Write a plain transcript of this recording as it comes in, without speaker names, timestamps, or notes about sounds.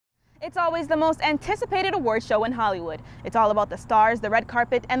It's always the most anticipated award show in Hollywood. It's all about the stars, the red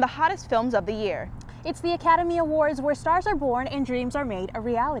carpet, and the hottest films of the year. It's the Academy Awards where stars are born and dreams are made a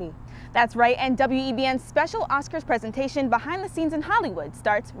reality. That's right, and WEBN's special Oscars presentation Behind the Scenes in Hollywood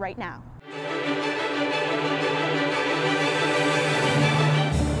starts right now.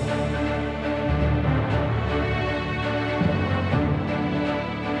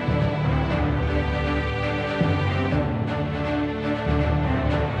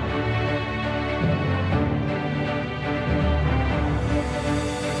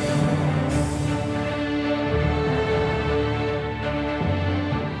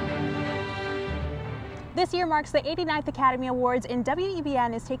 This year marks the 89th Academy Awards, and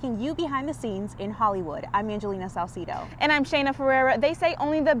WEBN is taking you behind the scenes in Hollywood. I'm Angelina Salcedo. And I'm Shaynah Ferreira. They say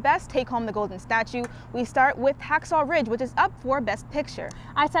only the best take home the golden statue. We start with Hacksaw Ridge, which is up for Best Picture.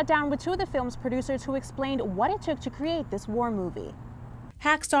 I sat down with two of the film's producers who explained what it took to create this war movie.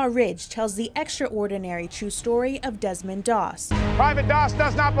 Hacksaw Ridge tells the extraordinary true story of Desmond Doss. Private Doss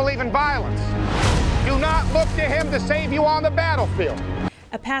does not believe in violence. Do not look to him to save you on the battlefield.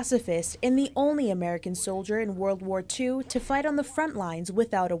 A pacifist and the only American soldier in World War II to fight on the front lines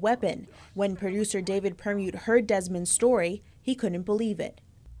without a weapon. When producer David Permute heard Desmond's story, he couldn't believe it.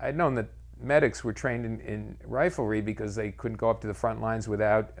 I'd known that medics were trained in riflery because they couldn't go up to the front lines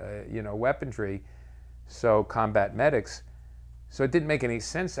without, weaponry, so combat medics. So it didn't make any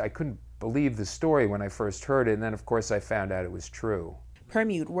sense. I couldn't believe the story when I first heard it, and then of course I found out it was true.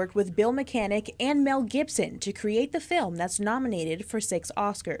 Permute worked with Bill Mechanic and Mel Gibson to create the film that's nominated for 6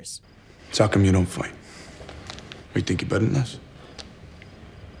 Oscars. So how come you don't fight? You think you're better than us?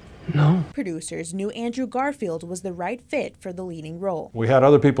 No. Producers knew Andrew Garfield was the right fit for the leading role. We had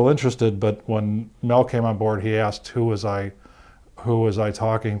other people interested, but when Mel came on board, he asked who was I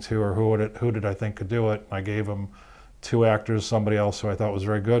talking to, or who did I think could do it. I gave him 2 actors, somebody else who I thought was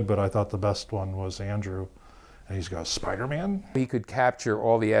very good, but I thought the best one was Andrew. And he's got Spider-Man. He could capture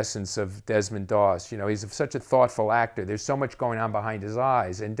all the essence of Desmond Doss. He's such a thoughtful actor. There's so much going on behind his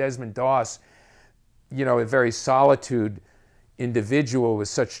eyes. And Desmond Doss, a very solitude individual with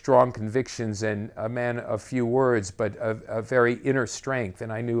such strong convictions and a man of few words, but a very inner strength.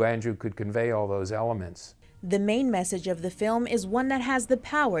 And I knew Andrew could convey all those elements. The main message of the film is one that has the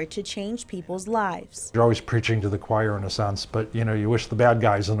power to change people's lives. You're always preaching to the choir in a sense, but you wish the bad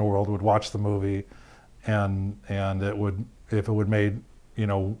guys in the world would watch the movie, and it would, if it would made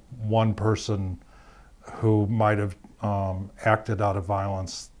one person who might have acted out of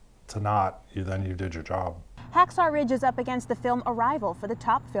violence to not, then you did your job. Hacksaw Ridge is up against the film Arrival for the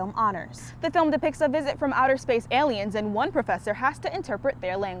top film honors. The film depicts a visit from outer space aliens, and one professor has to interpret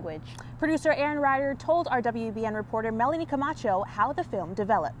their language. Producer Aaron Ryder told our WEBN reporter Melanie Camacho how the film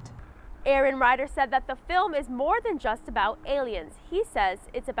developed. Aaron Ryder said that the film is more than just about aliens. He says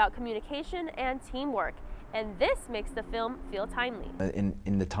it's about communication and teamwork, and this makes the film feel timely.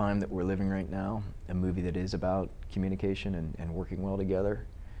 In the time that we're living right now, a movie that is about communication and working well together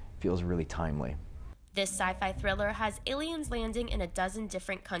feels really timely. This sci-fi thriller has aliens landing in a dozen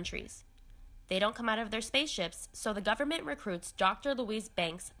different countries. They don't come out of their spaceships, so the government recruits Dr. Louise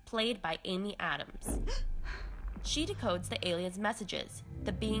Banks, played by Amy Adams. She decodes the aliens' messages.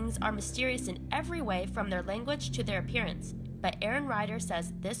 The beings are mysterious in every way, from their language to their appearance, but Aaron Ryder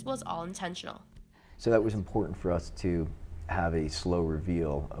says this was all intentional. So that was important for us to have a slow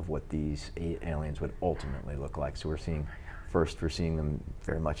reveal of what these aliens would ultimately look like. So we're seeing them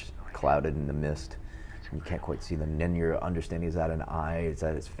very much clouded in the mist. You can't quite see them. And then you're understanding, is that an eye? Is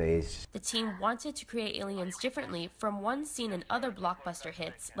that its face? The team wanted to create aliens differently from one seen in other blockbuster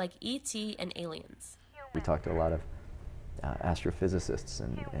hits like E.T. and Aliens. We talked to a lot of astrophysicists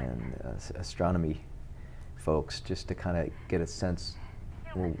and astronomy folks just to kind of get a sense,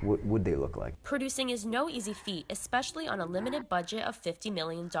 well, what would they look like? Producing is no easy feat, especially on a limited budget of $50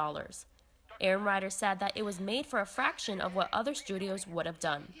 million. Aaron Ryder said that it was made for a fraction of what other studios would have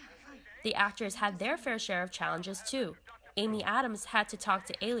done. The actors had their fair share of challenges too. Amy Adams had to talk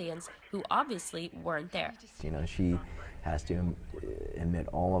to aliens who obviously weren't there. She has to emit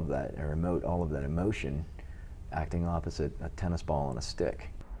all of that, or emote all of that emotion, acting opposite a tennis ball and a stick.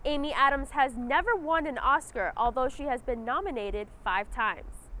 Amy Adams has never won an Oscar, although she has been nominated 5 times.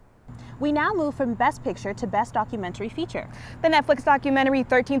 We now move from Best Picture to Best Documentary Feature. The Netflix documentary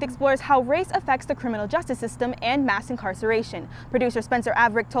 13th explores how race affects the criminal justice system and mass incarceration. Producer Spencer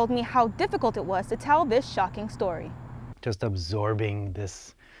Averick told me how difficult it was to tell this shocking story. Just absorbing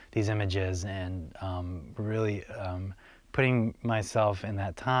these images and really putting myself in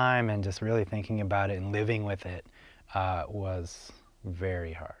that time and just really thinking about it and living with it was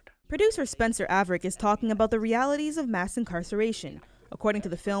very hard. Producer Spencer Averick is talking about the realities of mass incarceration. According to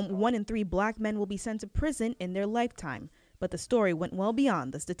the film, 1 in 3 black men will be sent to prison in their lifetime. But the story went well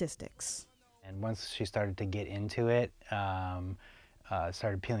beyond the statistics. And once she started to get into it,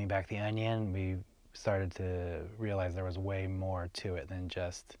 started peeling back the onion, we started to realize there was way more to it than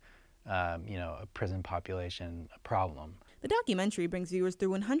just, you know, a prison population problem. The documentary brings viewers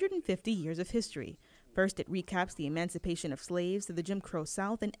through 150 years of history. First, it recaps the emancipation of slaves to the Jim Crow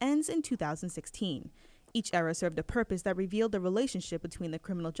South and ends in 2016. Each era served a purpose that revealed the relationship between the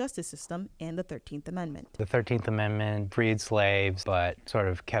criminal justice system and the 13th Amendment. The 13th Amendment freed slaves, but sort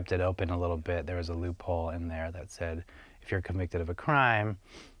of kept it open a little bit. There was a loophole in there that said if you're convicted of a crime,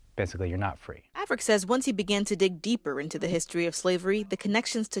 basically you're not free. Averick says once he began to dig deeper into the history of slavery, the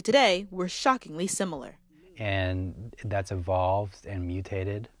connections to today were shockingly similar. And that's evolved and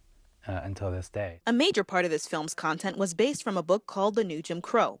mutated until this day. A major part of this film's content was based from a book called The New Jim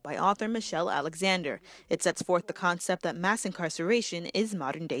Crow by author Michelle Alexander. It sets forth the concept that mass incarceration is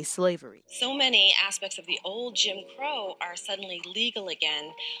modern-day slavery. So many aspects of the old Jim Crow are suddenly legal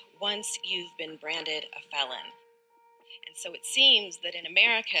again once you've been branded a felon. And so it seems that in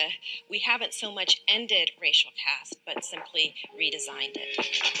America, we haven't so much ended racial caste, but simply redesigned it.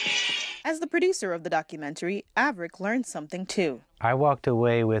 As the producer of the documentary, Averick learned something too. I walked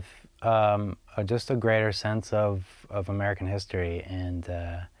away with just a greater sense of American history, and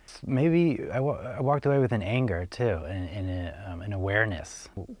maybe I walked away with an anger too, and an awareness.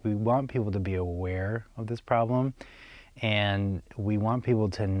 We want people to be aware of this problem, and we want people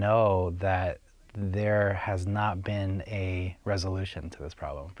to know that there has not been a resolution to this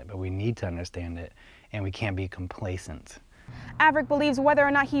problem, but we need to understand it, and we can't be complacent. Averick believes whether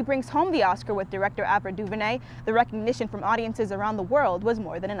or not he brings home the Oscar with director Ava DuVernay, the recognition from audiences around the world was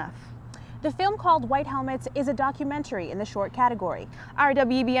more than enough. The film called White Helmets is a documentary in the short category. Our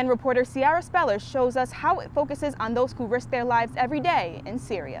WEBN reporter Ciara shows us how it focuses on those who risk their lives every day in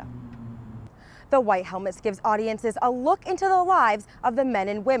Syria. The White Helmets gives audiences a look into the lives of the men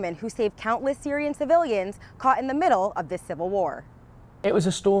and women who saved countless Syrian civilians caught in the middle of this civil war. It was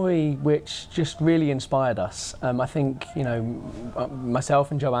a story which just really inspired us. I think, you know,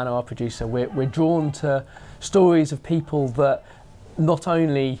 myself and Joanna, our producer, we're drawn to stories of people that not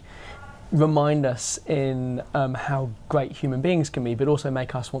only remind us in how great human beings can be, but also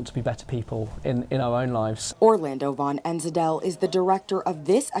make us want to be better people in our own lives. Orlando Von Enzedel is the director of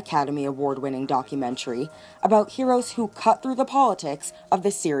this Academy Award-winning documentary about heroes who cut through the politics of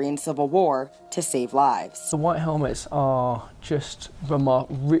the Syrian civil war to save lives. The White Helmets are just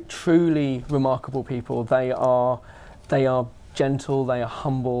truly remarkable people. They are gentle, they are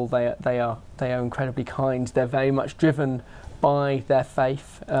humble, they are incredibly kind. They're very much driven by their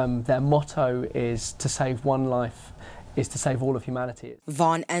faith. Their motto is to save one life is to save all of humanity.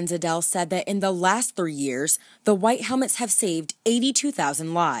 Von Enzedel said that in the last 3 years, the White Helmets have saved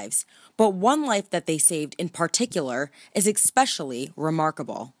 82,000 lives. But one life that they saved in particular is especially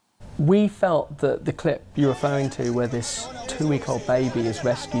remarkable. We felt that the clip you're referring to, where this 2-week-old baby is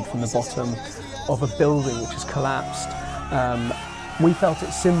rescued from the bottom of a building which has collapsed, we felt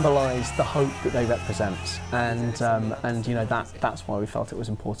it symbolised the hope that they represent, and you know, that's why we felt it was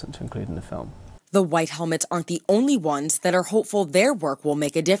important to include in the film. The White Helmets aren't the only ones that are hopeful their work will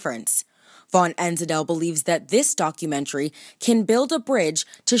make a difference. Von Enzedel believes that this documentary can build a bridge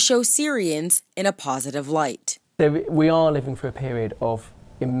to show Syrians in a positive light. We are living through a period of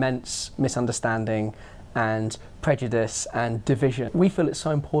immense misunderstanding and prejudice and division. We feel it's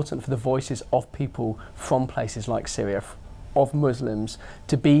so important for the voices of people from places like Syria, of Muslims,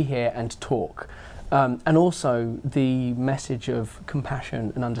 to be here and to talk. And also the message of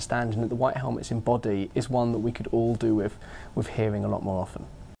compassion and understanding that the White Helmets embody is one that we could all do with hearing a lot more often.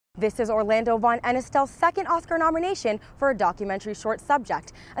 This is Orlando Von Ennestel's second Oscar nomination for a documentary short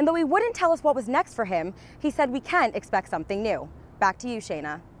subject. And though he wouldn't tell us what was next for him, he said we can expect something new. Back to you,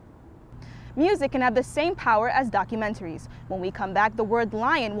 Shaynah. Music can have the same power as documentaries. When we come back, the word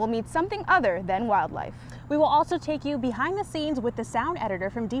lion will mean something other than wildlife. We will also take you behind the scenes with the sound editor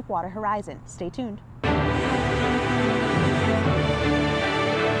from Deepwater Horizon. Stay tuned.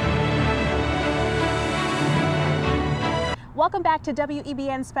 Welcome back to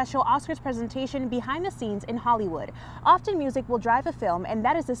WEBN's special Oscars presentation, Behind the Scenes in Hollywood. Often music will drive a film, and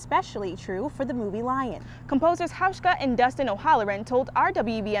that is especially true for the movie Lion. Composers Hauschka and Dustin O'Halloran told our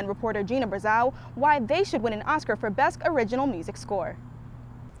WEBN reporter Gina Brazao why they should win an Oscar for Best Original Music Score.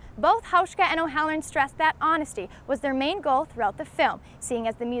 Both Hauschka and O'Halloran stressed that honesty was their main goal throughout the film, seeing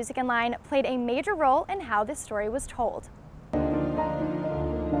as the music in Lion played a major role in how this story was told.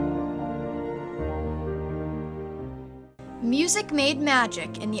 Music made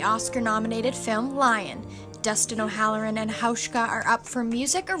magic in the Oscar-nominated film Lion. Dustin O'Halloran and Hauschka are up for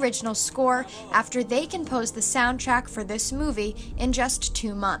Music Original Score after they composed the soundtrack for this movie in just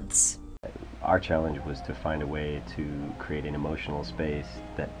 2 months. Our challenge was to find a way to create an emotional space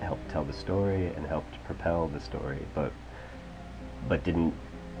that helped tell the story and helped propel the story, but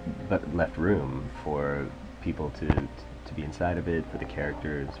left room for people to be inside of it, for the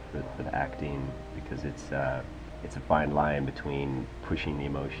characters, for the acting, because it's a fine line between pushing the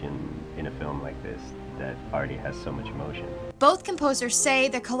emotion in a film like this that already has so much emotion. Both composers say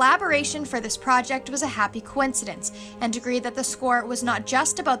the collaboration for this project was a happy coincidence and agree that the score was not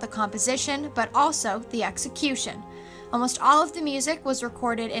just about the composition, but also the execution. Almost all of the music was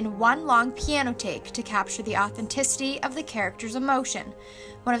recorded in one long piano take to capture the authenticity of the character's emotion.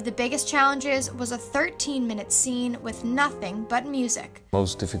 One of the biggest challenges was a 13-minute scene with nothing but music.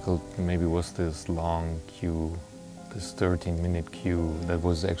 Most difficult maybe was this long cue, this 13-minute cue that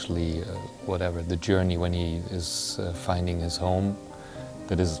was actually the journey when he is finding his home.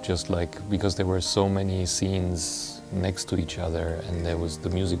 That is just like, because there were so many scenes next to each other and the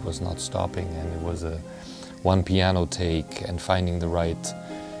music was not stopping, and it was one piano take and finding the right,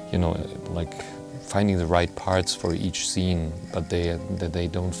 finding the right parts for each scene, but that they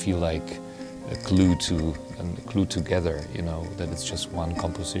don't feel like glued together, that it's just one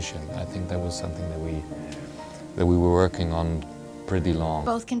composition. I think that was something that we were working on pretty long.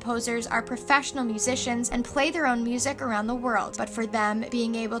 Both composers are professional musicians and play their own music around the world, but for them,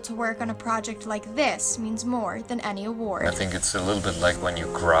 being able to work on a project like this means more than any award. I think it's a little bit like when you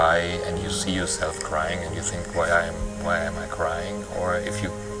cry and you see yourself crying and you think, why am I crying? Or if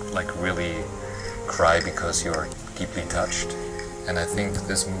you really cry because you're deeply touched. And I think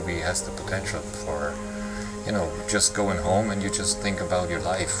this movie has the potential for, just going home and you just think about your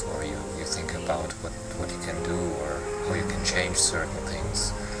life, or you think about what you can do, or how you can change certain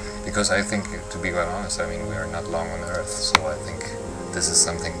things. Because I think, to be quite honest, we are not long on Earth, so I think this is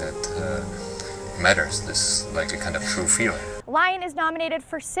something that matters, this like a kind of true feeling. Lion is nominated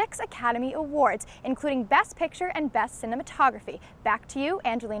for 6 Academy Awards, including Best Picture and Best Cinematography. Back to you,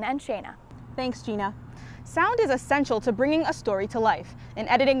 Angelina and Shaynah. Thanks, Gina. Sound is essential to bringing a story to life, and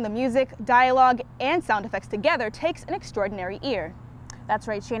editing the music, dialogue, and sound effects together takes an extraordinary ear. That's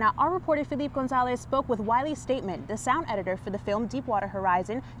right, Shaynah. Our reporter Philippe Gonzalez spoke with Wiley Statement, the sound editor for the film Deepwater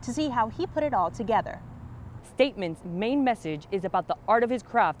Horizon, to see how he put it all together. Statement's main message is about the art of his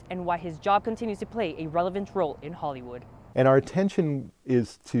craft and why his job continues to play a relevant role in Hollywood. And our intention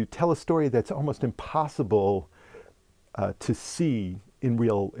is to tell a story that's almost impossible to see in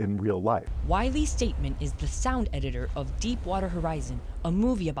real life. Wiley Statement is the sound editor of Deepwater Horizon, a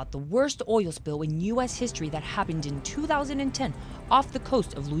movie about the worst oil spill in U.S. history that happened in 2010 off the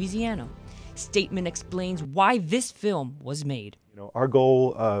coast of Louisiana. Statement explains why this film was made. Our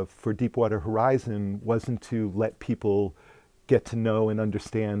goal for Deepwater Horizon wasn't to let people get to know and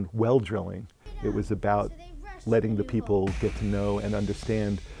understand well drilling. It was about letting the people get to know and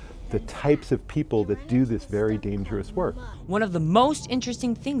understand the types of people that do this very dangerous work. One of the most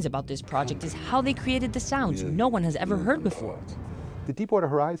interesting things about this project is how they created the sounds no one has ever heard before. The Deepwater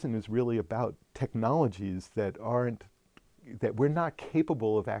Horizon is really about technologies that we're not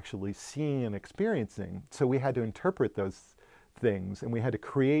capable of actually seeing and experiencing. So we had to interpret those things, and we had to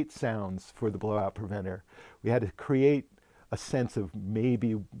create sounds for the blowout preventer. We had to create a sense of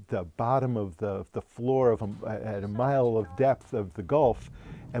maybe the bottom of the floor of at a mile of depth of the Gulf,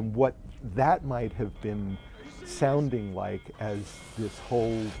 and what that might have been sounding like as this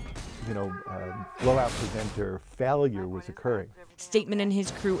whole, blowout preventer failure was occurring. Statement and his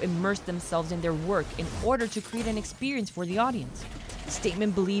crew immersed themselves in their work in order to create an experience for the audience.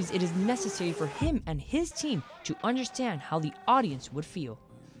 Statement believes it is necessary for him and his team to understand how the audience would feel.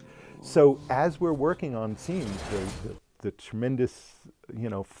 So as we're working on scenes, the tremendous,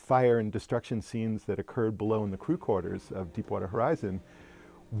 fire and destruction scenes that occurred below in the crew quarters of Deepwater Horizon,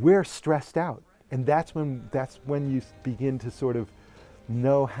 we're stressed out. And that's when you begin to sort of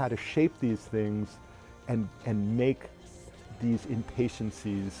know how to shape these things and make these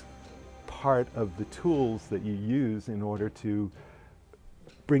impatiencies part of the tools that you use in order to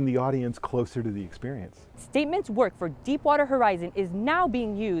bring the audience closer to the experience. Statement's work for Deepwater Horizon is now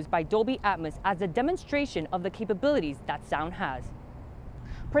being used by Dolby Atmos as a demonstration of the capabilities that sound has.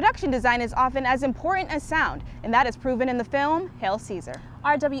 Production design is often as important as sound, and that is proven in the film Hail Caesar.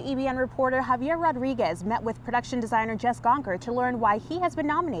 Our WEBN reporter Javier Rodriguez met with production designer Jess Gonker to learn why he has been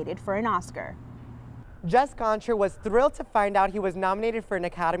nominated for an Oscar. Jess Gonker was thrilled to find out he was nominated for an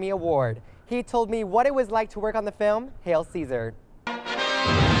Academy Award. He told me what it was like to work on the film Hail Caesar.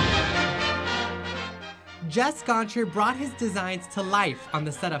 Jess Gonker brought his designs to life on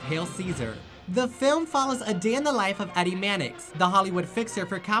the set of Hail Caesar. The film follows a day in the life of Eddie Mannix, the Hollywood fixer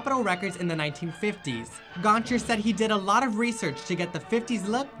for Capitol Records in the 1950s. Gonchar said he did a lot of research to get the 50s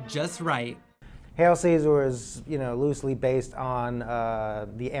look just right. Hail Caesar is, loosely based on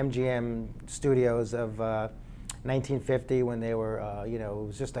the MGM studios of 1950 when they were, it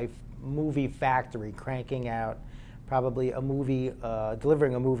was just a movie factory cranking out probably a movie,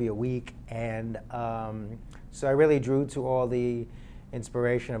 delivering a movie a week. And so I really drew to all the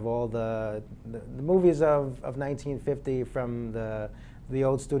inspiration of all the movies of 1950 from the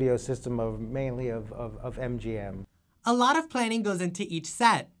old studio system of mainly of MGM. A lot of planning goes into each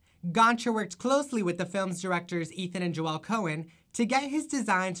set. Gonchar worked closely with the film's directors Ethan and Joel Cohen to get his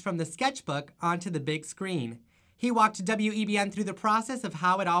designs from the sketchbook onto the big screen. He walked WEBN through the process of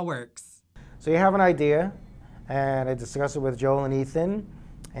how it all works. So you have an idea, and I discuss it with Joel and Ethan,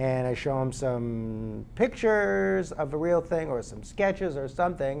 and I show them some pictures of a real thing or some sketches or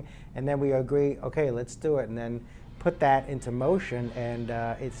something, and then we agree, okay, let's do it, and then put that into motion, and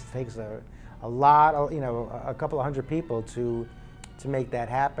it takes a lot of, a couple of hundred people to make that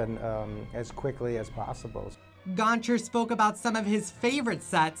happen as quickly as possible. Gonchar spoke about some of his favorite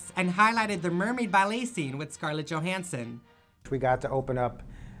sets and highlighted the mermaid ballet scene with Scarlett Johansson. We got to open up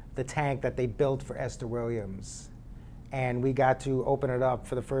the tank that they built for Esther Williams. And we got to open it up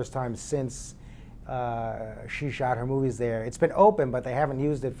for the first time since she shot her movies there. It's been open, but they haven't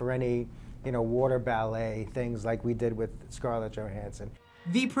used it for any, water ballet things like we did with Scarlett Johansson.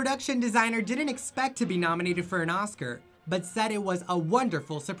 The production designer didn't expect to be nominated for an Oscar, but said it was a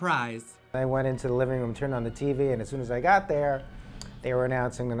wonderful surprise. I went into the living room, turned on the TV, and as soon as I got there, they were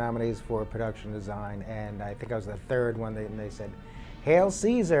announcing the nominees for production design, and I think I was the third one, and they said, "Hail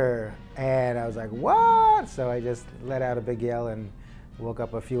Caesar!" And I was like, what? So I just let out a big yell and woke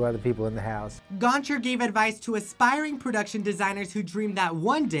up a few other people in the house. Gonchar gave advice to aspiring production designers who dream that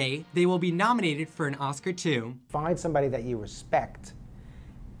one day they will be nominated for an Oscar too. Find somebody that you respect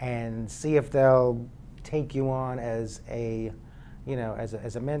and see if they'll take you on as a, you as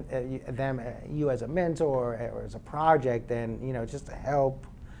a mentor or as a project, and just to help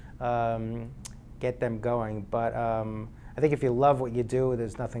get them going. But I think if you love what you do,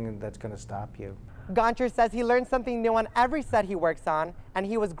 there's nothing that's going to stop you. Gonchar says he learns something new on every set he works on, and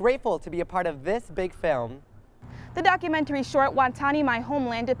he was grateful to be a part of this big film. The documentary short Watani, My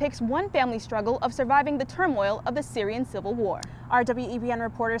Homeland depicts one family's struggle of surviving the turmoil of the Syrian civil war. Our WEBN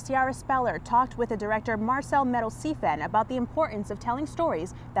reporter Ciara talked with the director Marcel Medel-Sifen about the importance of telling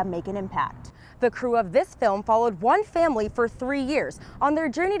stories that make an impact. The crew of this film followed one family for 3 years on their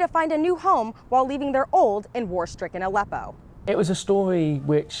journey to find a new home while leaving their old and war-stricken Aleppo. It was a story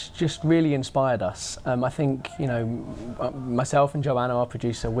which just really inspired us. I think, myself and Joanna, our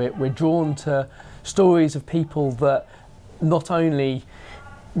producer, we're drawn to stories of people that not only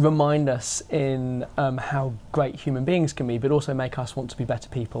remind us in how great human beings can be, but also make us want to be better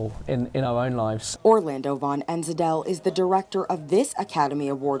people in our own lives. Orlando von Enzadel is the director of this Academy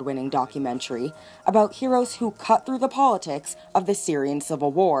Award-winning documentary about heroes who cut through the politics of the Syrian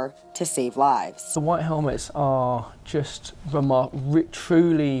civil war to save lives. The White Helmets are just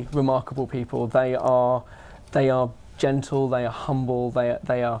truly remarkable people. They are gentle, they are humble,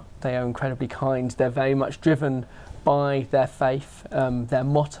 they are incredibly kind. They're very much driven by their faith. Their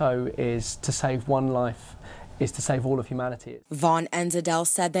motto is to save one life is to save all of humanity. Von Enzadel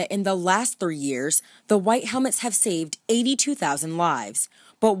said that in the last 3 years, the White Helmets have saved 82,000 lives.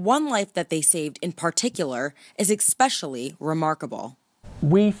 But one life that they saved in particular is especially remarkable.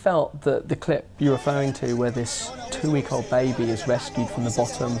 We felt that the clip you're referring to, where this 2-week-old baby is rescued from the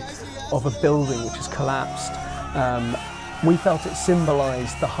bottom of a building which has collapsed, we felt it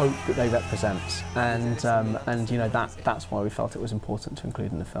symbolised the hope that they represent, and that's why we felt it was important to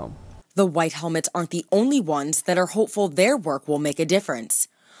include in the film. The White Helmets aren't the only ones that are hopeful their work will make a difference.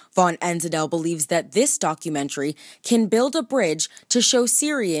 Von Enzadel believes that this documentary can build a bridge to show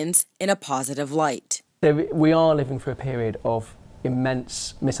Syrians in a positive light. We are living through a period of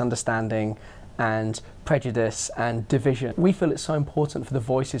immense misunderstanding and prejudice and division. We feel it's so important for the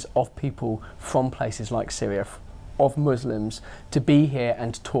voices of people from places like Syria, of Muslims, to be here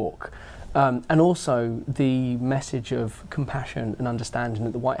and talk. And also the message of compassion and understanding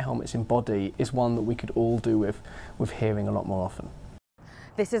that the White Helmets embody is one that we could all do with hearing a lot more often.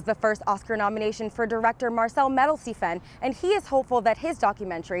 This is the first Oscar nomination for director Marcel Medel-Sifen, and he is hopeful that his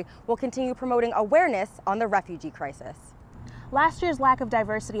documentary will continue promoting awareness on the refugee crisis. Last year's lack of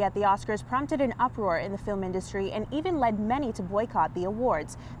diversity at the Oscars prompted an uproar in the film industry and even led many to boycott the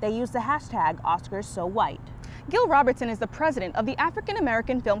awards. They used the hashtag OscarsSoWhite. Gil Robertson is the president of the African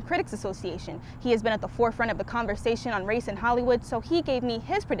American Film Critics Association. He has been at the forefront of the conversation on race in Hollywood, so he gave me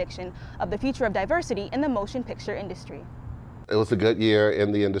his prediction of the future of diversity in the motion picture industry. It was a good year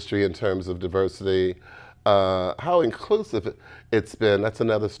in the industry in terms of diversity. How inclusive it's been, that's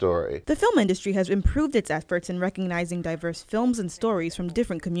another story. The film industry has improved its efforts in recognizing diverse films and stories from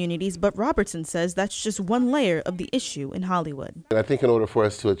different communities, but Robertson says that's just one layer of the issue in Hollywood. And I think in order for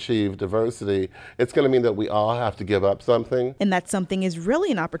us to achieve diversity, it's going to mean that we all have to give up something. And that something is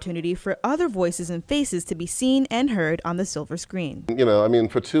really an opportunity for other voices and faces to be seen and heard on the silver screen. You know, I mean,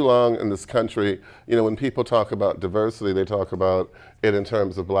 for too long in this country, you know, when people talk about diversity, they talk about it in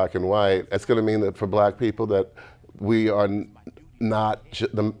terms of black and white. It's going to mean that for black people that we are not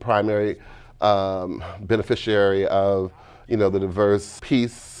the primary beneficiary of, you know, the diverse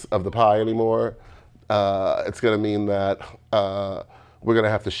piece of the pie anymore. It's going to mean that we're going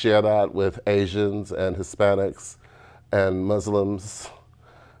to have to share that with Asians and Hispanics and Muslims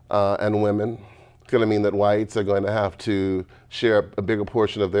and women. It's going to mean that whites are going to have to share a bigger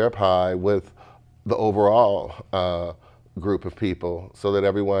portion of their pie with the overall group of people so that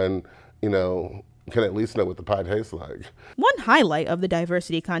everyone, you know, can at least know what the pie tastes like. One highlight of the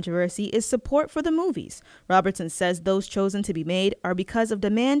diversity controversy is support for the movies. Robertson says those chosen to be made are because of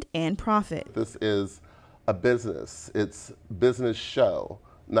demand and profit. This is a business. It's business show,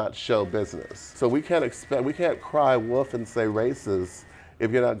 not show business. So we can't cry wolf and say racist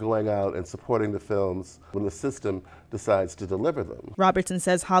if you're not going out and supporting the films when the system decides to deliver them. Robertson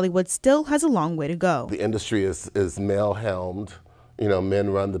says Hollywood still has a long way to go. The industry is male-helmed. You know, men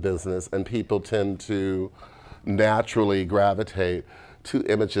run the business, and people tend to naturally gravitate to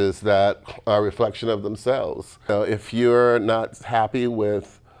images that are a reflection of themselves. You know, if you're not happy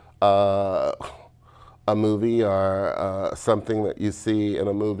with a movie or something that you see in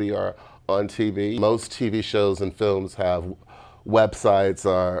a movie or on TV, most TV shows and films have websites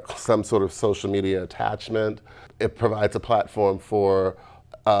or some sort of social media attachment. It provides a platform for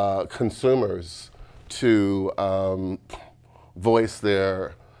consumers to voice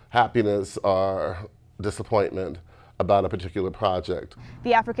their happiness or disappointment about a particular project.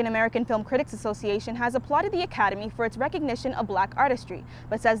 The African American Film Critics Association has applauded the Academy for its recognition of black artistry,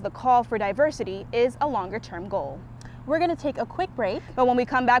 but says the call for diversity is a longer-term goal. We're going to take a quick break, but when we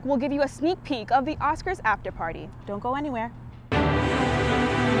come back, we'll give you a sneak peek of the Oscars after party. Don't go anywhere.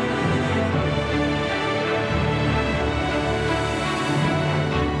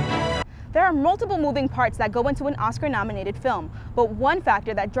 There are multiple moving parts that go into an Oscar-nominated film, but one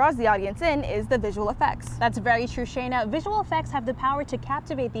factor that draws the audience in is the visual effects. That's very true, Shaynah. Visual effects have the power to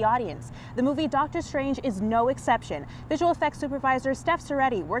captivate the audience. The movie Doctor Strange is no exception. Visual effects supervisor Steph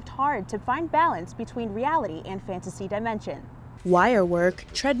Soretti worked hard to find balance between reality and fantasy dimension. Wire work,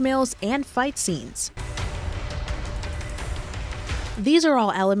 treadmills, and fight scenes. These are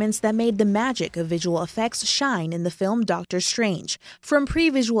all elements that made the magic of visual effects shine in the film Doctor Strange. From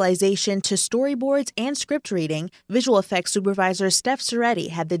pre-visualization to storyboards and script reading, visual effects supervisor Steph Soretti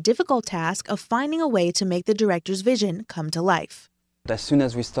had the difficult task of finding a way to make the director's vision come to life. As soon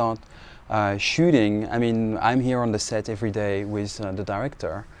as we start shooting, I mean, I'm here on the set every day with the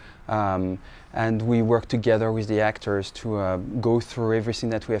director. And we work together with the actors to go through everything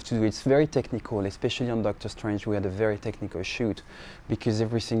that we have to do. It's very technical, especially on Doctor Strange. We had a very technical shoot because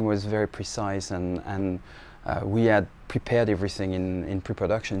everything was very precise, and we had prepared everything in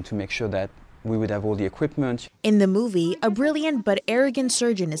pre-production to make sure that we would have all the equipment. In the movie, a brilliant but arrogant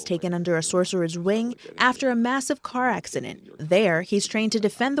surgeon is taken under a sorcerer's wing after a massive car accident. There, he's trained to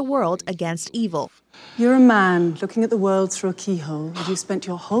defend the world against evil. You're a man looking at the world through a keyhole, and you've spent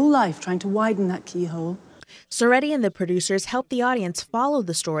your whole life trying to widen that keyhole. Soretti and the producers helped the audience follow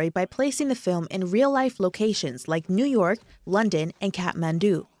the story by placing the film in real-life locations like New York, London, and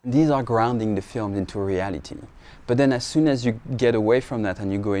Kathmandu. These are grounding the film into reality. But then as soon as you get away from that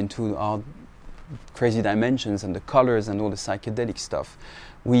and you go into our crazy dimensions and the colors and all the psychedelic stuff,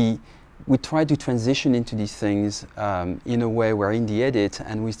 we try to transition into these things in a way where in the edit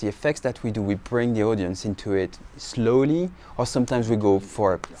and with the effects that we do, we bring the audience into it slowly, or sometimes we go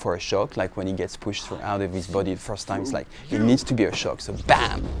for a shock, like when he gets pushed out of his body the first time, it's like, it needs to be a shock, so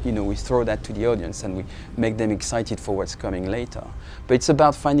bam, you know, we throw that to the audience and we make them excited for what's coming later. But it's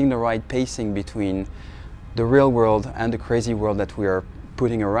about finding the right pacing between the real world and the crazy world that we are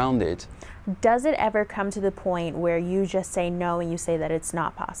putting around it. Does it ever come to the point where you just say no and you say that it's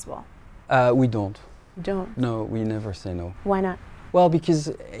not possible? We don't. You don't? No, we never say no. Why not? Well,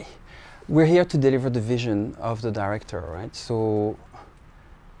 because we're here to deliver the vision of the director, right? So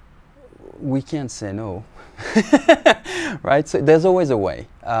we can't say no, right? So there's always a way.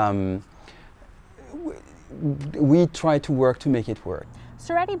 we try to work to make it work.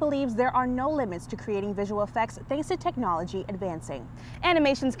 Soretti believes there are no limits to creating visual effects thanks to technology advancing.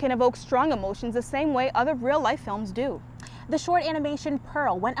 Animations can evoke strong emotions the same way other real-life films do. The short animation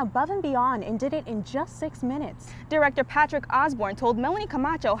Pearl went above and beyond and did it in just 6 minutes. Director Patrick Osborne told Melanie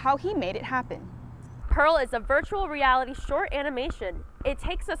Camacho how he made it happen. Pearl is a virtual reality short animation. It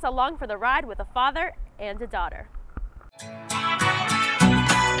takes us along for the ride with a father and a daughter.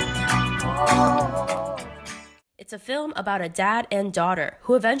 It's a film about a dad and daughter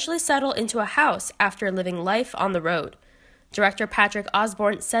who eventually settle into a house after living life on the road. Director Patrick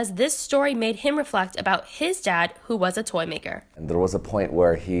Osborne says this story made him reflect about his dad, who was a toy maker. And there was a point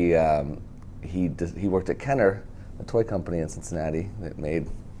where he worked at Kenner, a toy company in Cincinnati that made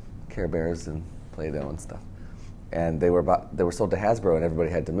Care Bears and Play-Doh and stuff. And they were sold to Hasbro, and everybody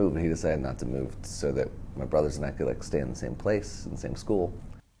had to move, and he decided not to move so that my brothers and I could stay in the same place, in the same school.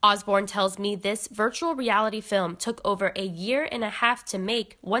 Osborne tells me this virtual reality film took over 1.5 years to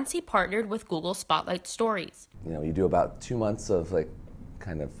make once he partnered with Google Spotlight Stories. You know, you do about 2 months of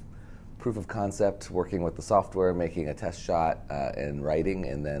kind of proof of concept, working with the software, making a test shot, and writing,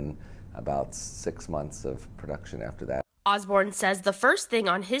 and then about 6 months of production after that. Osborne says the first thing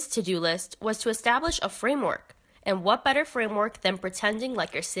on his to-do list was to establish a framework. And what better framework than pretending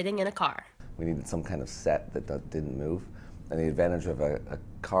like you're sitting in a car? We needed some kind of set that didn't move. And the advantage of a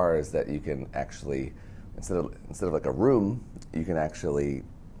car is that you can actually, instead of like a room, you can actually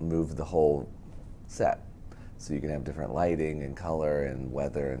move the whole set. So you can have different lighting and color and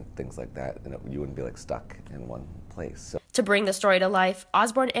weather and things like that, and you wouldn't be stuck in one place. So. To bring the story to life,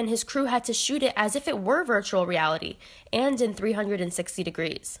 Osborne and his crew had to shoot it as if it were virtual reality and in 360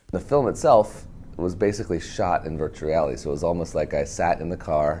 degrees. The film itself was basically shot in virtual reality, so it was almost like I sat in the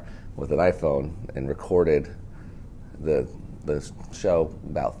car with an iPhone and recorded the show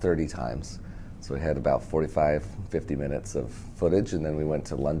about 30 times. So we had about 45, 50 minutes of footage, and then we went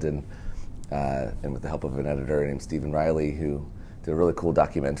to London and with the help of an editor named Stephen Riley, who did a really cool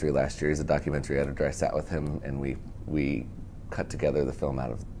documentary last year. He's a documentary editor. I sat with him, and we cut together the film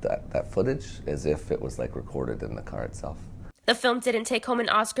out of that footage as if it was recorded in the car itself. The film didn't take home an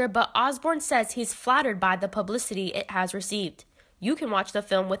Oscar, but Osborne says he's flattered by the publicity it has received. You can watch the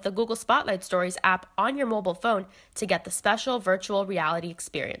film with the Google Spotlight Stories app on your mobile phone to get the special virtual reality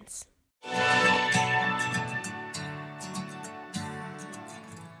experience.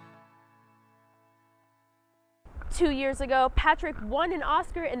 2 years ago, Patrick won an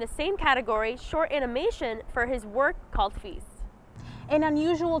Oscar in the same category, short animation, for his work called Feast. An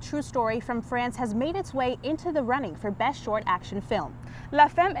unusual true story from France has made its way into the running for Best Short Action Film. La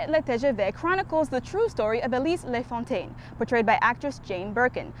Femme et le TGV chronicles the true story of Elise Lefontaine, portrayed by actress Jane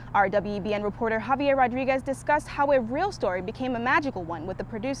Birkin. Our WEBN reporter Javier Rodriguez discussed how a real story became a magical one with the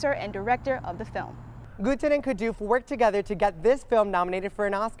producer and director of the film. Guten and Kadoof worked together to get this film nominated for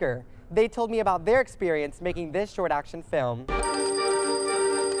an Oscar. They told me about their experience making this short action film.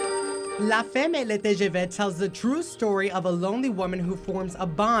 La Femme et le TGV tells the true story of a lonely woman who forms a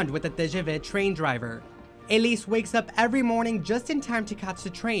bond with a TGV train driver. Elise wakes up every morning just in time to catch the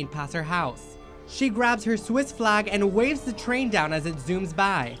train past her house. She grabs her Swiss flag and waves the train down as it zooms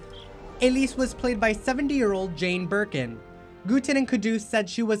by. Elise was played by 70-year-old Jane Birkin. Guten and Kadoof said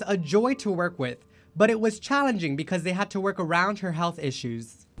she was a joy to work with, but it was challenging because they had to work around her health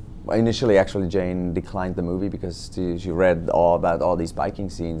issues. Initially, actually, Jane declined the movie because she read all about all these biking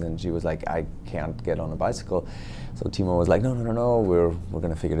scenes, and she was like, I can't get on a bicycle. So Timo was like, no, we're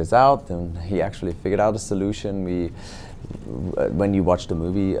going to figure this out. And he actually figured out a solution. When you watch the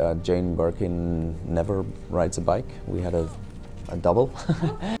movie, Jane Birkin never rides a bike. We had a double.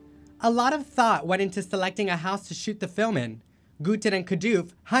 A lot of thought went into selecting a house to shoot the film in. Guten and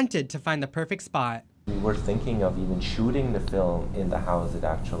Kadoof hunted to find the perfect spot. We were thinking of even shooting the film in the house it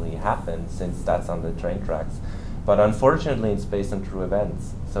actually happened, since that's on the train tracks. But unfortunately, it's based on true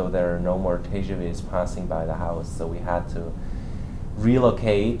events, so there are no more TGVs passing by the house, so we had to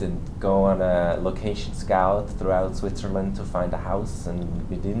relocate and go on a location scout throughout Switzerland to find a house, and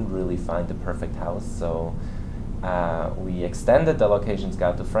we didn't really find the perfect house, so we extended the location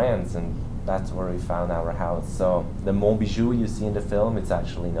scout to France, and that's where we found our house. So the Montbijou you see in the film, it's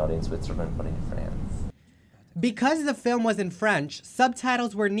actually not in Switzerland, but in France. Because the film was in French,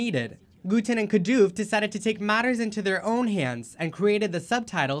 subtitles were needed. Guten and Kadoof decided to take matters into their own hands and created the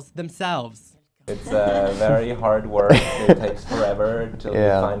subtitles themselves. It's very hard work. It takes forever until you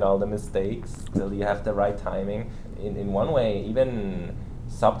find all the mistakes, till you have the right timing. In one way, even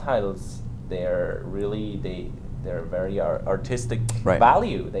subtitles, they're very artistic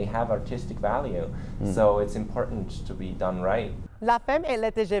value. They have artistic value. So it's important to be done right. La Femme et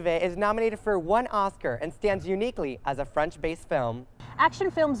le TGV is nominated for 1 Oscar and stands uniquely as a French-based film. Action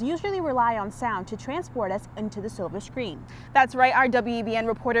films usually rely on sound to transport us into the silver screen. That's right, our WEBN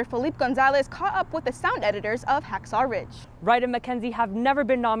reporter Philippe Gonzalez caught up with the sound editors of Hacksaw Ridge. Wright and Mackenzie have never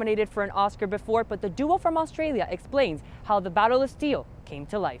been nominated for an Oscar before, but the duo from Australia explains how the Battle of Steel came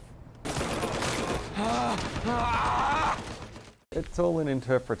to life. It's all an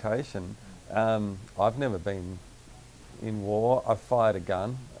interpretation. I've never been in war. I've fired a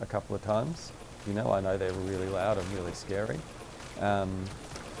gun a couple of times. You know, I know they're really loud and really scary.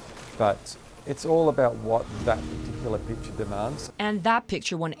 But it's all about what that particular picture demands. And that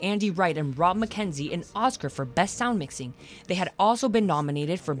picture won Andy Wright and Rob Mackenzie an Oscar for Best Sound Mixing. They had also been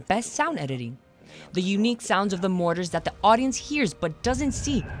nominated for Best Sound Editing. The unique sounds of the mortars that the audience hears but doesn't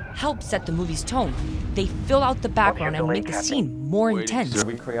see help set the movie's tone. They fill out the background and make the scene more intense.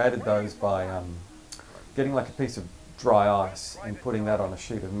 We created those by getting like a piece of dry ice and putting that on a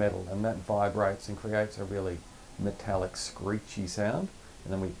sheet of metal, and that vibrates and creates a really metallic screechy sound.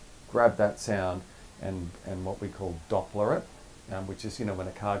 And then we grab that sound and what we call Doppler it, which is, you know, when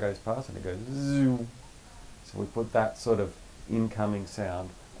a car goes past and it goes zoom. So we put that sort of incoming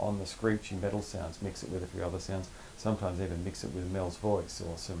sound on the screechy metal sounds, mix it with a few other sounds, sometimes even mix it with Mel's voice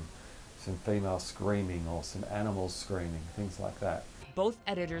or some female screaming or some animals screaming, things like that. Both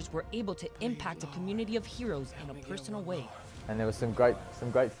editors were able to impact a community of heroes in a personal way. And there was some great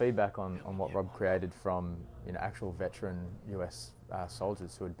feedback on what Rob created from, you know, actual veteran US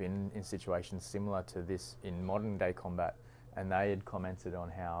soldiers who had been in situations similar to this in modern day combat, and they had commented on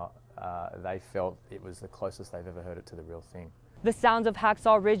how they felt it was the closest they've ever heard it to the real thing. The sounds of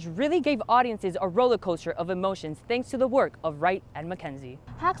Hacksaw Ridge really gave audiences a roller coaster of emotions thanks to the work of Wright and Mackenzie.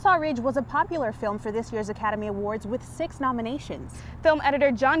 Hacksaw Ridge was a popular film for this year's Academy Awards with 6 nominations. Film editor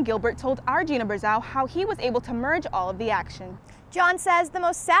John Gilbert told our Gina Brazao how he was able to merge all of the action. John says the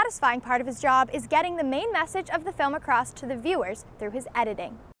most satisfying part of his job is getting the main message of the film across to the viewers through his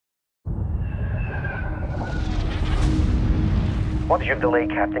editing. What's your delay,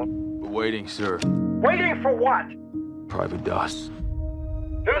 Captain? We're waiting, sir. Waiting for what? Private DOS.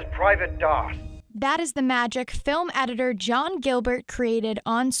 Who's Private DOS? That is the magic film editor John Gilbert created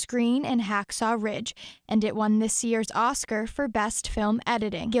on screen in Hacksaw Ridge, and it won this year's Oscar for Best Film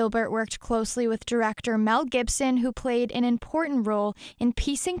Editing. Gilbert worked closely with director Mel Gibson, who played an important role in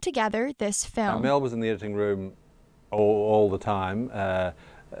piecing together this film. Mel was in the editing room all the time.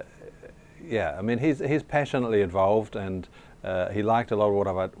 Yeah, I mean, he's passionately involved, and he liked a lot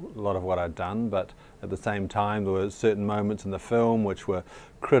of what I'd done, but at the same time there were certain moments in the film which were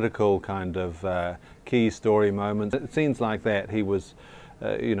critical kind of key story moments. At scenes like that he was,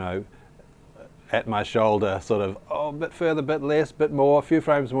 you know, at my shoulder, sort of, oh, a bit further, a bit less, a bit more, a few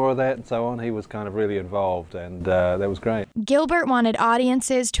frames more of that, and so on. He was kind of really involved, and that was great. Gilbert wanted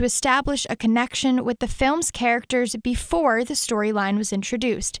audiences to establish a connection with the film's characters before the storyline was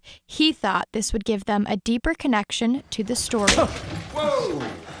introduced. He thought this would give them a deeper connection to the story. Whoa!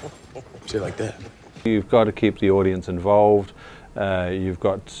 Say it like that. You've got to keep the audience involved. You've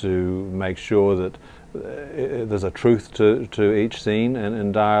got to make sure that there's a truth to each scene, and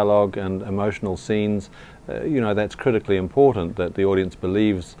in dialogue and emotional scenes, you know, that's critically important, that the audience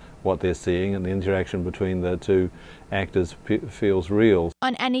believes what they're seeing and the interaction between the two actors feels real.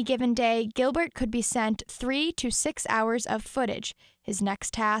 On any given day, Gilbert could be sent 3 to 6 hours of footage. His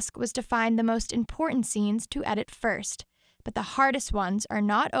next task was to find the most important scenes to edit first. But the hardest ones are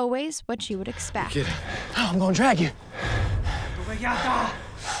not always what you would expect. Kid, I'm gonna drag you.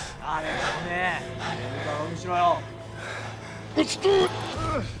 Let's do it.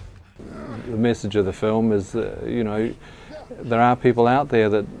 The message of the film is, you know, there are people out there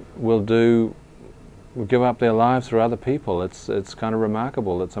that will give up their lives for other people. It's kind of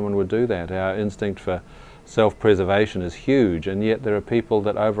remarkable that someone would do that. Our instinct for self-preservation is huge, and yet there are people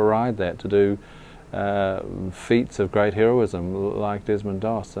that override that to do feats of great heroism like Desmond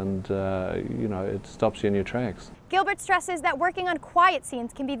Doss, and you know, it stops you in your tracks. Gilbert stresses that working on quiet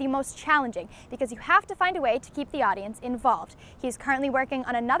scenes can be the most challenging because you have to find a way to keep the audience involved. He's currently working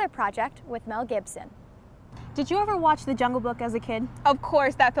on another project with Mel Gibson. Did you ever watch The Jungle Book as a kid? Of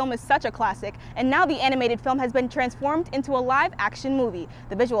course, that film is such a classic, and now the animated film has been transformed into a live-action movie.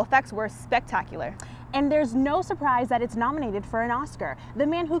 The visual effects were spectacular. And there's no surprise that it's nominated for an Oscar. The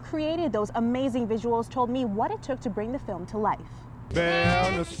man who created those amazing visuals told me what it took to bring the film to life.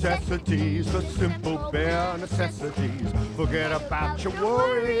 Bare necessities, the simple bare necessities. Forget about your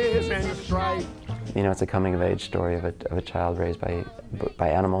worries and your strife. You know, it's a coming-of-age story of a child raised by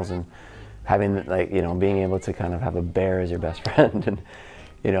animals, and having, like, you know, being able to kind of have a bear as your best friend, and,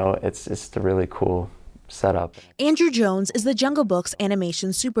 you know, it's just a really cool setup. Andrew Jones is the Jungle Book's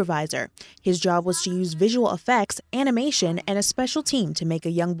animation supervisor. His job was to use visual effects, animation, and a special team to make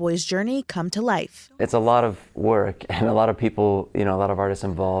a young boy's journey come to life. It's a lot of work and a lot of people, a lot of artists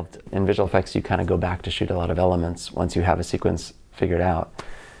involved. In visual effects, you kind of go back to shoot a lot of elements once you have a sequence figured out.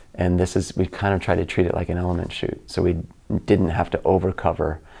 And we kind of tried to treat it like an element shoot. So we didn't have to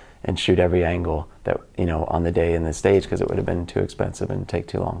overcover and shoot every angle that, on the day in the stage, because it would have been too expensive and take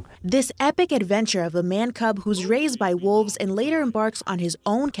too long. This epic adventure of a man cub who's raised by wolves and later embarks on his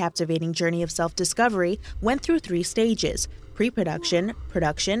own captivating journey of self-discovery went through 3 stages: pre-production,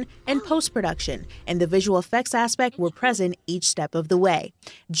 production, and post-production, and the visual effects aspect were present each step of the way.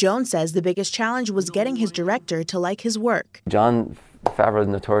 Jones says the biggest challenge was getting his director to like his work. Jon Favreau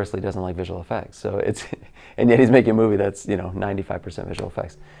notoriously doesn't like visual effects, so and yet he's making a movie that's 95% visual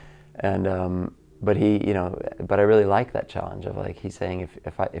effects. And but I really like that challenge of he's saying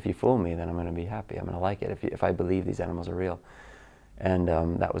if you fool me, then I'm going to be happy. I'm going to like it if I believe these animals are real. And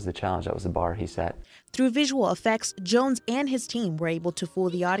that was the challenge. That was the bar he set. Through visual effects, Jones and his team were able to fool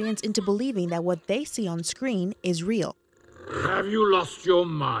the audience into believing that what they see on screen is real. Have you lost your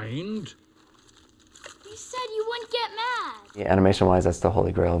mind? You said you wouldn't get mad. Yeah, animation-wise, that's the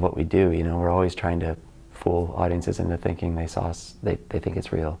holy grail of what we do. We're always trying to fool audiences into thinking they saw us, they think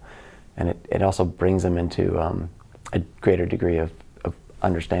it's real. And it also brings them into a greater degree of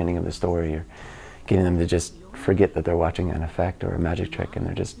understanding of the story, or getting them to just forget that they're watching an effect or a magic trick, and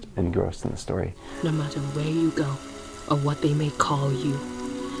they're just engrossed in the story. No matter where you go or what they may call you,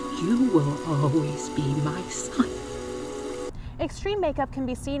 you will always be my son. Extreme makeup can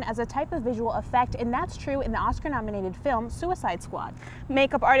be seen as a type of visual effect, and that's true in the Oscar-nominated film Suicide Squad.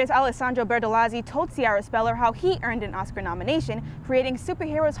 Makeup artist Alessandro Bertolazzi told Ciara Speller how he earned an Oscar nomination, creating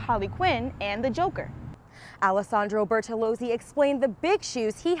superheroes Harley Quinn and the Joker. Alessandro Bertolazzi explained the big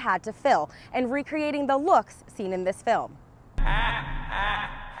shoes he had to fill and recreating the looks seen in this film.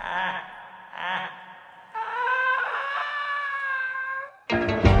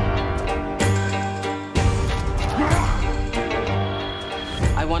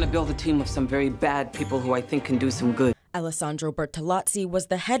 I want to build a team of some very bad people who I think can do some good. Alessandro Bertolazzi was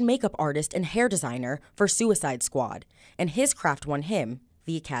the head makeup artist and hair designer for Suicide Squad, and his craft won him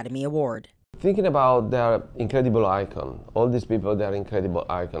the Academy Award. Thinking about their incredible icon, all these people, their incredible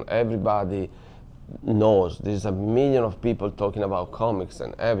icon, everybody knows. There's a million of people talking about comics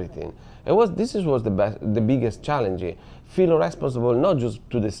and everything. This was the biggest challenge. Feel responsible not just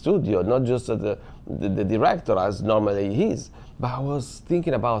to the studio, not just to the director as normally he is, but I was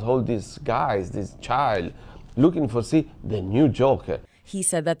thinking about all these guys, this child, looking for the new Joker. He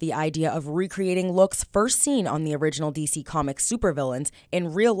said that the idea of recreating looks first seen on the original DC Comics supervillains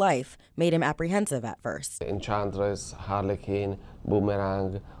in real life made him apprehensive at first. Enchantress, Harlequin,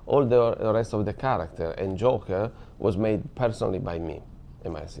 Boomerang, all the rest of the character, and Joker was made personally by me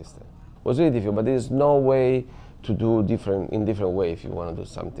and my assistant. It was really difficult, but there's no way to do in different way if you want to do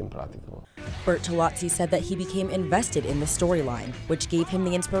something practical. Bertolazzi said that he became invested in the storyline, which gave him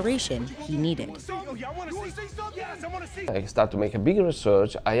the inspiration he needed. I started to make a big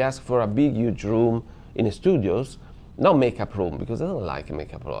research. I asked for a big, huge room in the studios, not makeup room, because I don't like a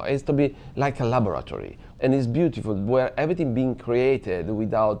makeup room. It has to be like a laboratory, and it's beautiful, where everything being created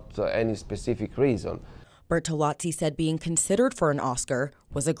without any specific reason. Bertolazzi said being considered for an Oscar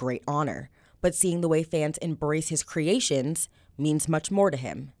was a great honor, but seeing the way fans embrace his creations means much more to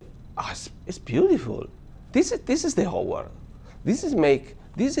him. Oh, it's beautiful. This is the whole world. This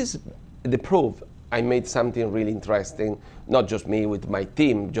is the proof I made something really interesting, not just me with my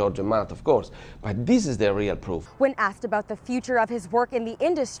team, George and Matt, of course, but this is the real proof. When asked about the future of his work in the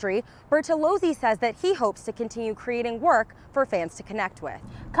industry, Bertolazzi says that he hopes to continue creating work for fans to connect with.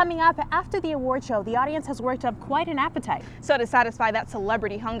 Coming up, after the award show, the audience has worked up quite an appetite. So to satisfy that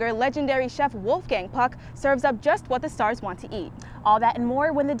celebrity hunger, legendary chef Wolfgang Puck serves up just what the stars want to eat. All that and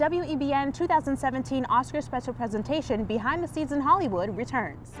more when the WEBN 2017 Oscar special presentation Behind the Scenes in Hollywood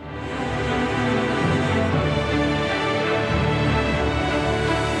returns.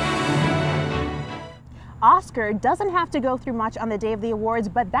 Oscar doesn't have to go through much on the day of the awards,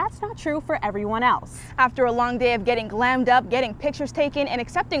 but that's not true for everyone else. After a long day of getting glammed up, getting pictures taken, and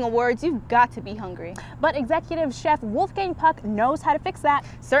accepting awards, you've got to be hungry. But executive chef Wolfgang Puck knows how to fix that.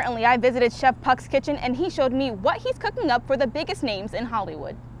 Certainly, I visited Chef Puck's kitchen and he showed me what he's cooking up for the biggest names in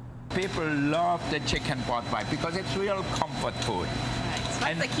Hollywood. People love the chicken pot pie because it's real comfort food.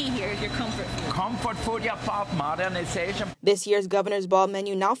 That's the key here, is your comfort food. Comfort food, yeah, part modernization. This year's Governor's Ball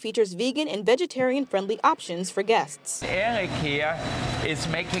menu now features vegan and vegetarian-friendly options for guests. Eric here is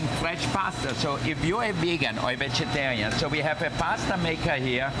making fresh pasta. So if you're a vegan or a vegetarian, so we have a pasta maker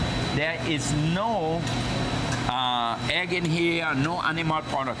here. There is no egg in here, no animal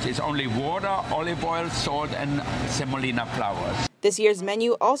products. It's only water, olive oil, salt, and semolina flowers. This year's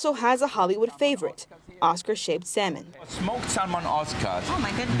menu also has a Hollywood favorite, Oscar-shaped salmon. Smoked salmon Oscars. Oh my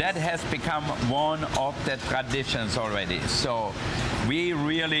goodness. That has become one of the traditions already. So we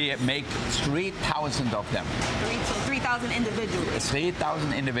really make 3,000 of them. 3,000 individually.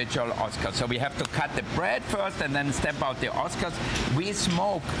 3,000 individual Oscars. So we have to cut the bread first and then step out the Oscars. We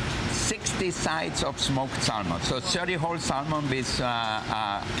smoke 60 sides of smoked salmon. So 30 whole salmon with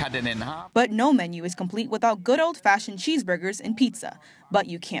cut it in half. But no menu is complete without good old-fashioned cheeseburgers and pizza. But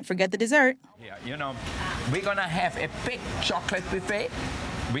you can't forget the dessert. Yeah, you know, we're gonna have a big chocolate buffet.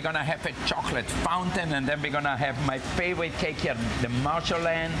 We're gonna have a chocolate fountain, and then we're gonna have my favorite cake here, the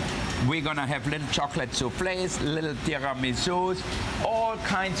marjolaine. We're gonna have little chocolate souffles, little tiramisus, all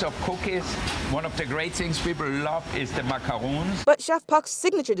kinds of cookies. One of the great things people love is the macaroons. But Chef Puck's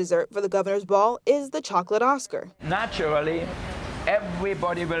signature dessert for the Governor's Ball is the chocolate Oscar. Naturally,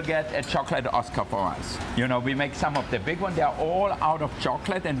 everybody will get a chocolate Oscar for us. You know, we make some of the big ones. They are all out of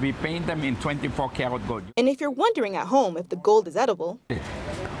chocolate, and we paint them in 24-karat gold. And if you're wondering at home if the gold is edible,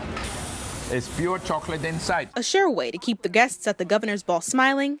 it's pure chocolate inside. A sure way to keep the guests at the Governor's Ball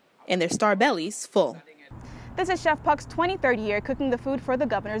smiling and their star bellies full. This is Chef Puck's 23rd year cooking the food for the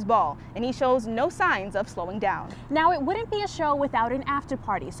Governor's Ball, and he shows no signs of slowing down. Now, it wouldn't be a show without an after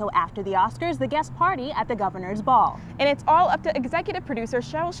party, so after the Oscars, the guest party at the Governor's Ball. And it's all up to executive producer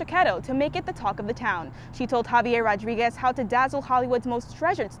Cheryl Shaynah to make it the talk of the town. She told Javier Rodriguez how to dazzle Hollywood's most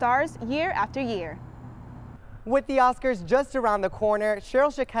treasured stars year after year. With the Oscars just around the corner,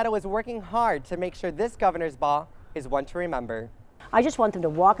 Cheryl Shaynah was working hard to make sure this Governor's Ball is one to remember. I just want them to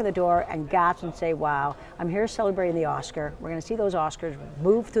walk in the door and gasp and say, wow, I'm here celebrating the Oscar. We're going to see those Oscars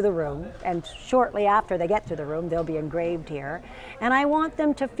move through the room, and shortly after they get through the room, they'll be engraved here. And I want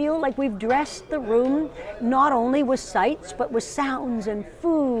them to feel like we've dressed the room not only with sights, but with sounds and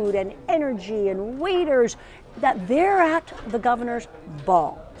food and energy and waiters, that they're at the Governor's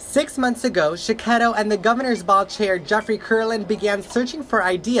Ball. 6 months ago, Shaynah and the Governor's Ball chair Jeffrey Curlin began searching for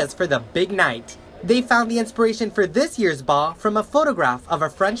ideas for the big night. They found the inspiration for this year's ball from a photograph of a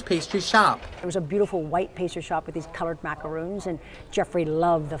French pastry shop. It was a beautiful white pastry shop with these colored macaroons, and Jeffrey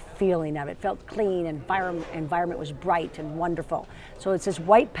loved the feeling of it. It felt clean, environment was bright and wonderful. So it's this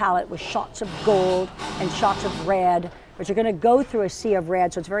white palette with shots of gold and shots of red, but you're going to go through a sea of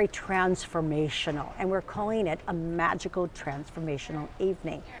red, so it's very transformational, and we're calling it a magical transformational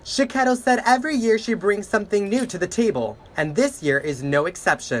evening. Shaynah said every year she brings something new to the table, and this year is no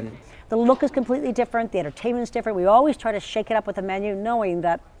exception. The look is completely different, the entertainment is different. We always try to shake it up with the menu, knowing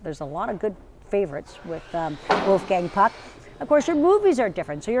that there's a lot of good favorites with Wolfgang Puck. Of course, your movies are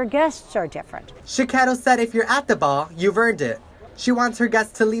different, so your guests are different. Shaynah said if you're at the ball, you've earned it. She wants her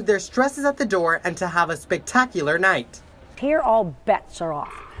guests to leave their stresses at the door and to have a spectacular night. Here, all bets are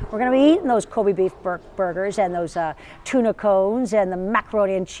off. We're going to be eating those Kobe beef burgers and those tuna cones and the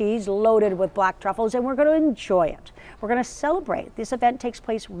macaroni and cheese loaded with black truffles, and we're going to enjoy it. We're going to celebrate. This event takes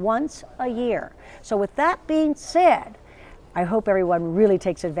place once a year. So with that being said, I hope everyone really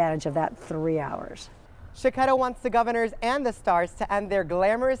takes advantage of that 3 hours. Shaynah wants the governors and the stars to end their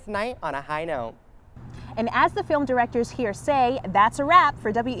glamorous night on a high note. And as the film directors here say, that's a wrap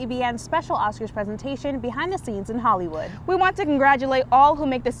for WEBN's special Oscars presentation, Behind the Scenes in Hollywood. We want to congratulate all who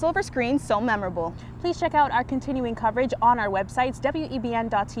make the silver screen so memorable. Please check out our continuing coverage on our websites,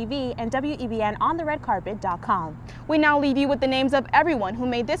 WEBN.TV and WEBNOnTheRedCarpet.com. We now leave you with the names of everyone who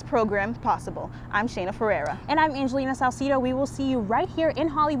made this program possible. I'm Shaynah Ferreira. And I'm Angelina Salcedo. We will see you right here in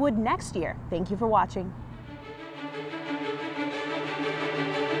Hollywood next year. Thank you for watching.